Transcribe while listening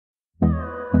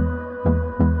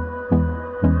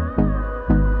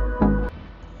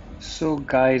So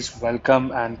guys,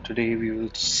 welcome, and today we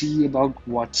will see about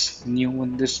what's new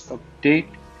in this update.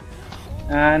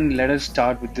 And let us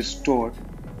start with the store.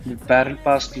 The battle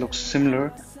pass looks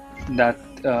similar, that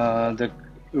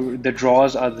the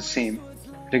draws are the same.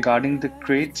 Regarding the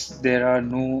crates, there are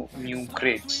no new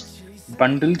crates.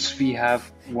 Bundles, we have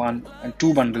one and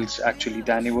two bundles actually,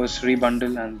 the anniversary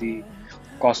bundle and the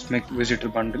cosmic visitor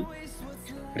bundle.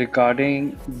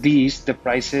 Regarding these, the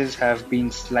prices have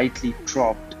been slightly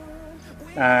dropped,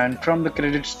 and from the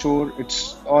credit store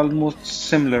it's almost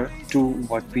similar to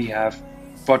what we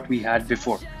had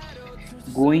before.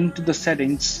 Going to the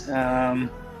settings,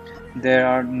 there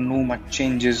are no much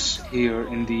changes here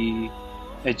in the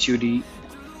HUD.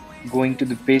 Going to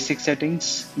the basic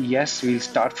settings, yes, we'll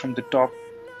start from the top.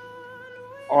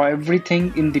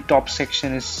 Everything in the top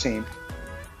section is same.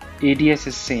 ADS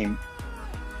is same.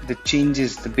 The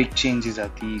big changes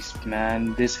are these.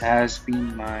 Man, this has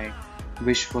been my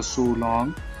wish for so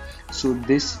long. So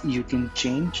this you can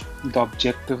change the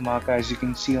objective marker, as you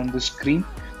can see on the screen.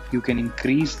 You can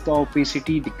increase the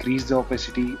opacity, decrease the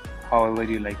opacity, however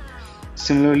you like.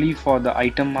 Similarly, for the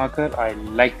item marker, I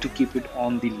like to keep it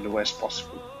on the lowest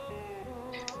possible.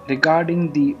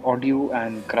 Regarding the audio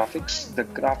and graphics, the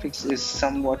graphics is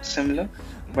somewhat similar,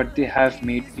 but they have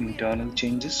made internal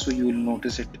changes, so you will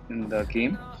notice it in the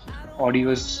game. Audio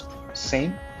is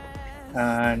same,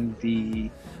 and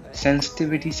the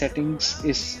sensitivity settings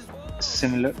is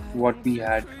similar what we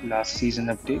had last season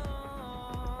update,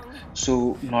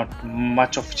 so not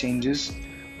much of changes.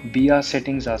 BR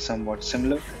settings are somewhat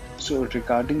similar, so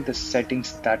regarding the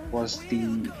settings, that was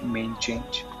the main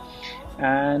change.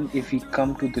 And if we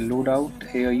come to the loadout,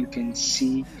 here you can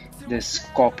see this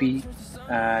copy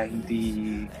and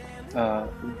the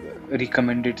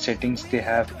recommended settings they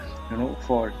have,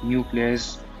 for new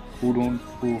players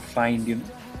who find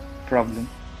problem.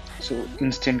 So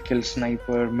instant kill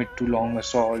sniper, mid to long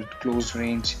assault, close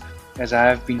range. As I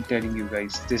have been telling you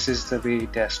guys, this is the way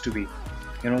it has to be.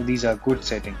 These are good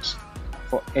settings.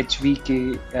 For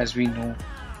HVK, as we know,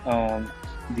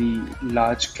 the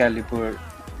large caliber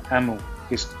ammo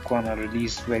is gonna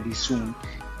release very soon,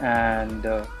 and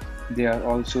they are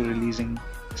also releasing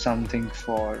something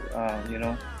for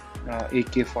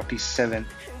AK-47.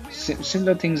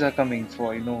 Similar things are coming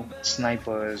for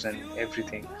snipers and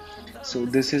everything. So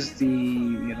this is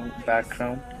the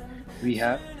background we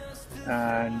have.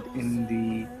 And in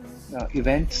the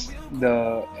events,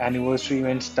 the anniversary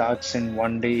event starts in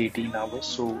 1 day 18 hours,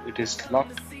 so it is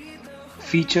locked.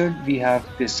 Featured, we have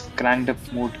this cranked up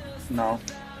mode now.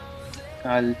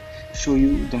 I'll show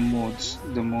you the modes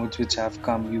which have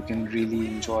come. You can really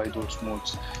enjoy those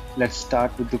modes. Let's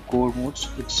start with the core modes.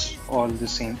 It's all the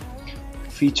same.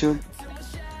 Featured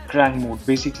crank mode.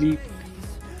 Basically,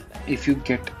 if you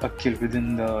get a kill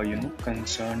within the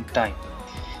concerned time,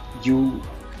 you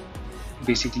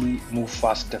basically move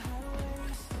faster.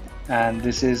 And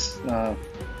this is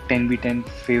 10v10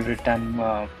 favorite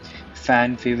and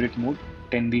fan favorite mode.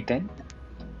 10v10.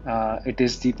 It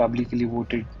is the publicly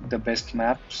voted the best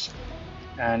maps,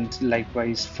 and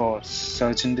likewise for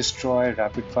search and destroy,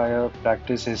 rapid fire,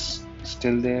 practice is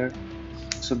still there.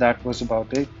 So that was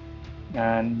about it.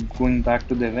 And going back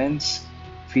to the events,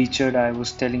 featured, I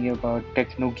was telling you about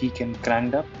Techno Geek and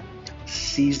Cranked Up.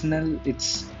 Seasonal,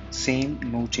 it's same,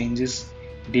 no changes.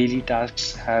 Daily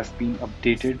tasks have been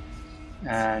updated,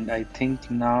 and I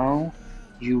think now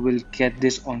you will get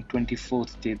this on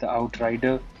 24th day. The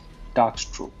Outrider dark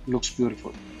stroke looks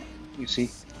beautiful. You see,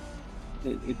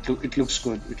 it looks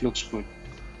good. It looks good.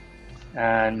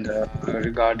 And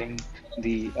regarding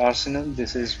the arsenal,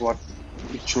 this is what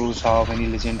it shows, how many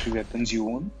legendary weapons you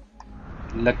own.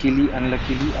 Luckily,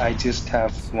 unluckily, I just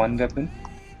have one weapon.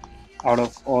 Out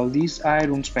of all these, I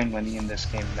don't spend money in this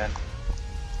game, man.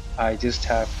 I just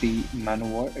have the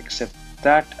Manowar. Except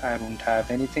that, I don't have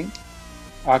anything.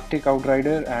 Arctic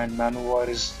Outrider and Manowar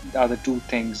is the other two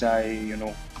things I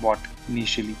bought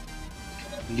initially.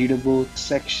 Leaderboard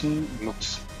section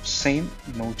looks same,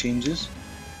 no changes.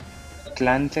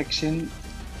 Clan section,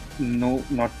 no,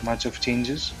 not much of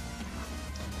changes.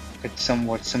 It's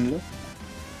somewhat similar.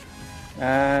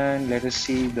 And let us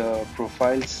see the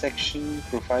profile section.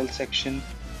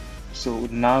 So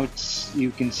now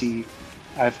you can see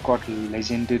I've got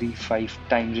legendary 5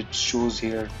 times. It shows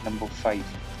here number 5.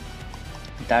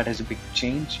 That is a big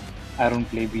change. I don't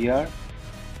play VR.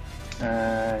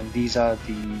 These are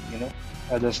the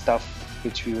other stuff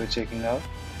which we were checking out.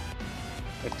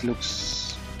 It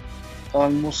looks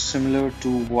almost similar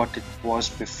to what it was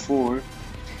before,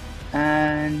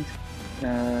 and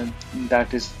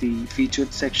that is the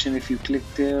featured section. If you click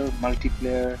there,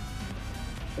 multiplayer,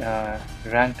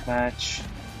 ranked match,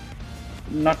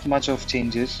 not much of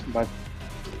changes, but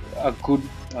a good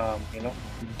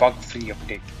bug-free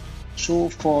update. So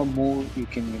for more, you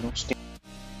can stay